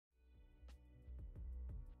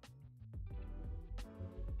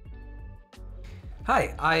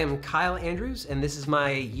Hi, I am Kyle Andrews, and this is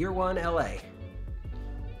my year one LA.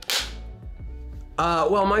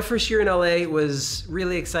 Well, my first year in LA was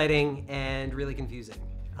really exciting and really confusing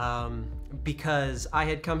because I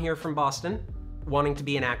had come here from Boston wanting to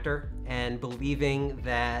be an actor and believing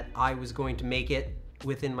that I was going to make it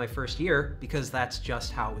within my first year because that's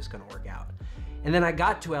just how it was going to work out. And then I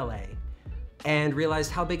got to LA and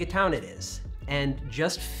realized how big a town it is. And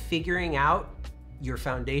just figuring out your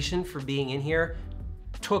foundation for being in here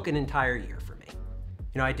took an entire year for me.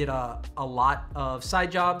 You know, I did a lot of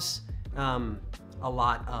side jobs, a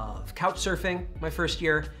lot of couch surfing my first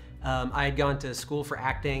year. I had gone to school for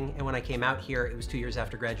acting, and when I came out here, it was 2 years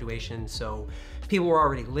after graduation, so people were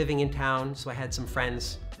already living in town, so I had some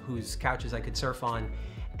friends whose couches I could surf on,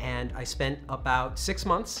 and I spent about 6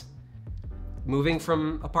 months moving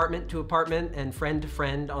from apartment to apartment and friend to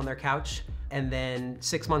friend on their couch. And then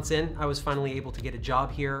 6 months in, I was finally able to get a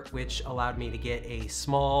job here, which allowed me to get a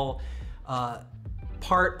small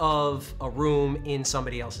part of a room in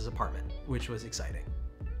somebody else's apartment, which was exciting.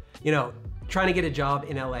 You know, trying to get a job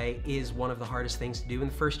in LA is one of the hardest things to do in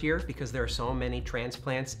the first year because there are so many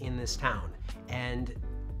transplants in this town, and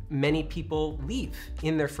many people leave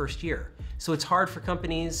in their first year. So it's hard for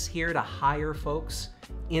companies here to hire folks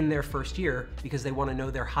in their first year because they want to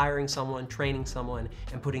know they're hiring someone, training someone,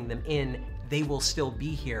 and putting them in. They will still be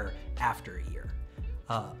here after a year.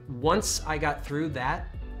 Once I got through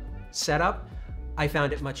that setup, I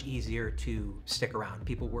found it much easier to stick around.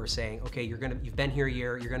 People were saying, okay, you've been here a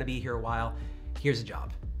year, you're gonna be here a while, here's a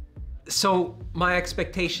job. So my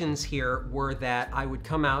expectations here were that I would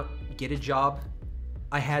come out, get a job.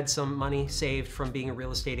 I had some money saved from being a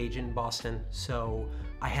real estate agent in Boston, so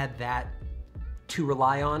I had that to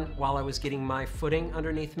rely on while I was getting my footing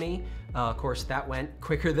underneath me. Of course, that went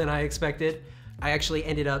quicker than I expected. I actually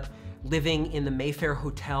ended up living in the Mayfair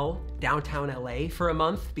Hotel downtown LA for a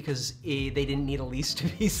month because they didn't need a lease to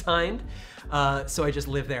be signed. So I just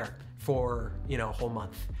lived there for a whole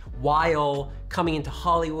month while coming into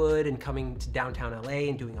Hollywood and coming to downtown LA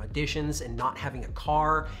and doing auditions and not having a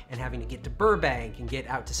car and having to get to Burbank and get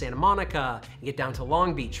out to Santa Monica and get down to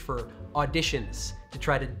Long Beach for auditions to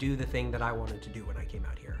try to do the thing that I wanted to do when I came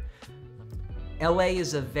out here. LA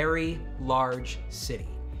is a very large city,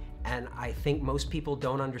 and I think most people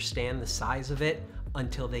don't understand the size of it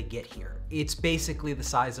until they get here. It's basically the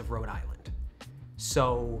size of Rhode Island.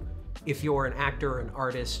 So if you're an actor, an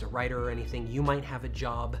artist, a writer, or anything, you might have a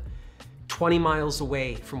job 20 miles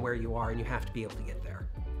away from where you are, and you have to be able to get there.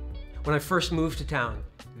 When I first moved to town,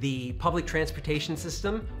 the public transportation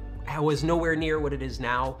system was nowhere near what it is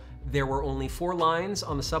now. There were only 4 lines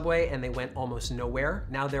on the subway, and they went almost nowhere.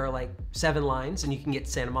 Now there are like 7 lines, and you can get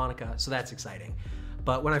to Santa Monica, so that's exciting.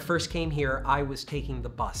 But when I first came here, I was taking the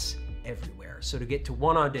bus everywhere. So to get to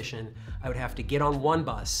one audition, I would have to get on one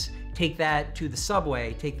bus, take that to the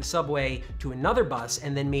subway, take the subway to another bus,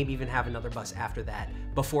 and then maybe even have another bus after that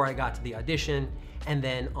before I got to the audition. And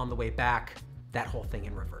then on the way back, that whole thing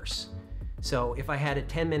in reverse. So if I had a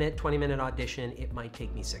 10-minute, 20-minute audition, it might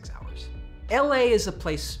take me 6 hours. LA is a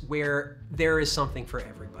place where there is something for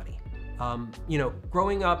everybody.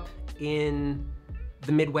 Growing up in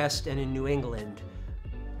the Midwest and in New England,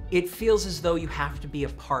 it feels as though you have to be a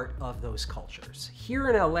part of those cultures. Here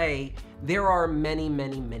in LA, there are many,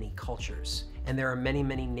 many, many cultures, and there are many,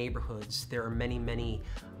 many neighborhoods. There are many, many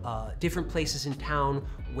different places in town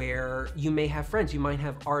where you may have friends. You might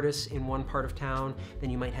have artists in one part of town, then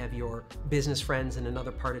you might have your business friends in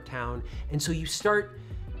another part of town. And so you start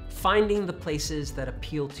finding the places that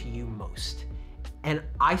appeal to you most. And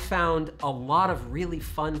I found a lot of really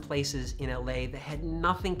fun places in LA that had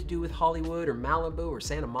nothing to do with Hollywood or Malibu or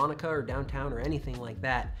Santa Monica or downtown or anything like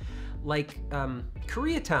that. Like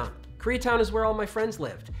Koreatown. Koreatown is where all my friends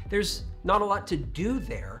lived. There's not a lot to do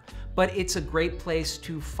there, but it's a great place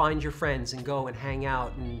to find your friends and go and hang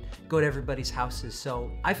out and go to everybody's houses.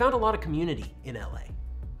 So I found a lot of community in LA.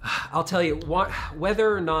 I'll tell you,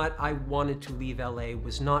 whether or not I wanted to leave LA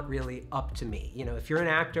was not really up to me. You know, if you're an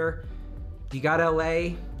actor, you got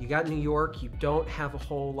LA, you got New York, you don't have a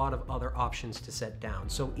whole lot of other options to set down.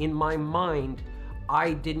 So in my mind,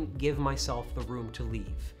 I didn't give myself the room to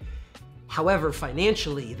leave. However,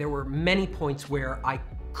 financially, there were many points where I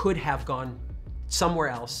could have gone somewhere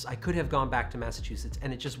else. I could have gone back to Massachusetts,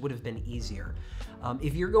 and it just would have been easier.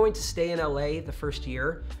 If you're going to stay in LA the first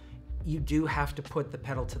year, you do have to put the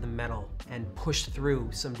pedal to the metal and push through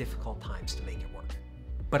some difficult times to make it work.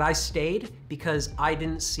 But I stayed because I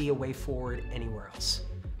didn't see a way forward anywhere else.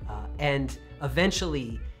 And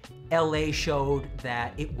eventually, LA showed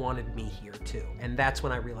that it wanted me here too. And that's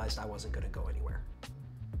when I realized I wasn't gonna go anywhere.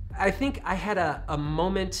 I think I had a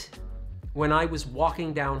moment when I was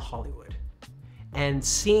walking down Hollywood and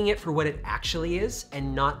seeing it for what it actually is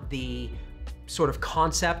and not the sort of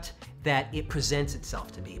concept that it presents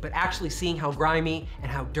itself to be, but actually seeing how grimy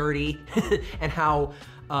and how dirty and how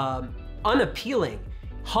unappealing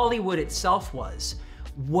Hollywood itself was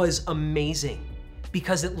amazing,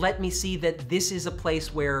 because it let me see that this is a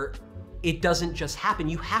place where it doesn't just happen.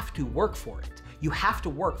 You have to work for it. You have to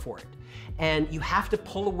work for it. And you have to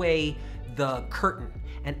pull away the curtain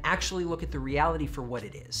and actually look at the reality for what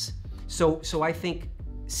it is. So I think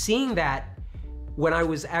seeing that when I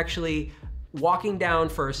was actually walking down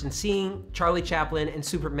first and seeing Charlie Chaplin and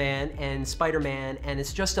Superman and Spider-Man, and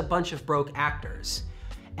it's just a bunch of broke actors,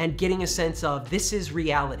 and getting a sense of this is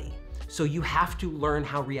reality. So you have to learn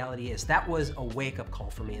how reality is. That was a wake-up call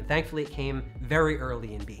for me, and thankfully it came very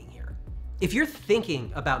early in being here. If you're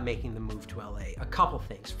thinking about making the move to LA, a couple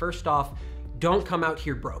things. First off, don't come out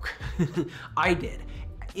here broke. I did.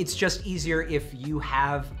 It's just easier if you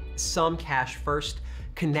have some cash first.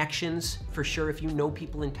 Connections, for sure. If you know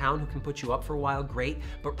people in town who can put you up for a while, great.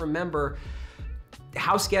 But remember,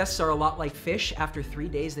 house guests are a lot like fish. After 3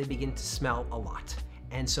 days, they begin to smell a lot.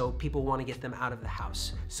 And so people want to get them out of the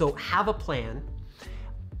house. So have a plan.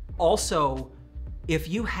 Also, if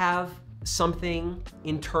you have something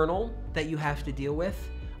internal that you have to deal with,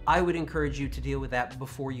 I would encourage you to deal with that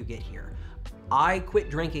before you get here. I quit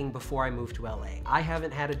drinking before I moved to LA. I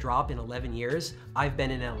haven't had a drop in 11 years. I've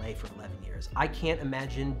been in LA for 11 years. I can't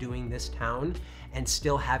imagine doing this town and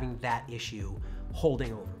still having that issue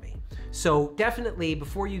holding over me. So definitely,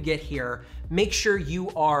 before you get here, make sure you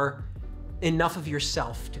are enough of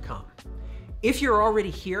yourself to come. If you're already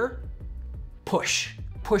here, push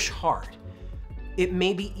hard. It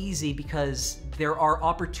may be easy because there are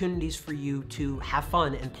opportunities for you to have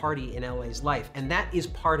fun and party in LA's life, and that is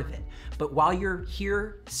part of it. But while you're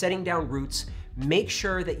here setting down roots, make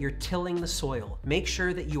sure that you're tilling the soil. Make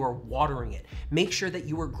sure that you are watering it. Make sure that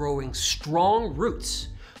you are growing strong roots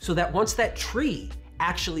so that once that tree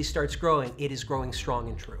actually starts growing, it is growing strong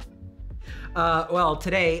and true. Well,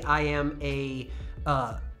 today I am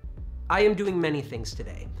doing many things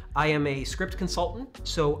today. I am a script consultant,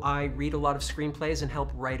 so I read a lot of screenplays and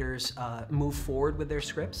help writers move forward with their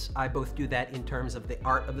scripts. I both do that in terms of the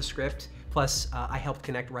art of the script, plus I help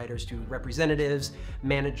connect writers to representatives,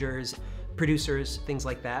 managers, producers, things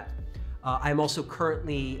like that. I'm also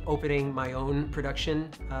currently opening my own production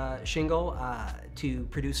shingle to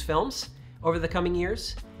produce films over the coming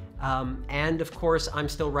years. And of course, I'm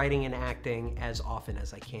still writing and acting as often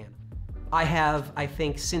as I can. I have, I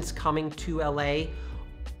think, since coming to LA,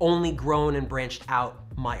 only grown and branched out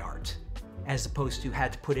my art, as opposed to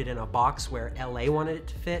had to put it in a box where LA wanted it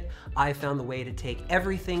to fit. I found the way to take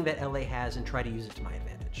everything that LA has and try to use it to my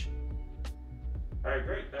advantage. All right,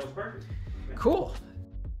 great. That was perfect. Cool.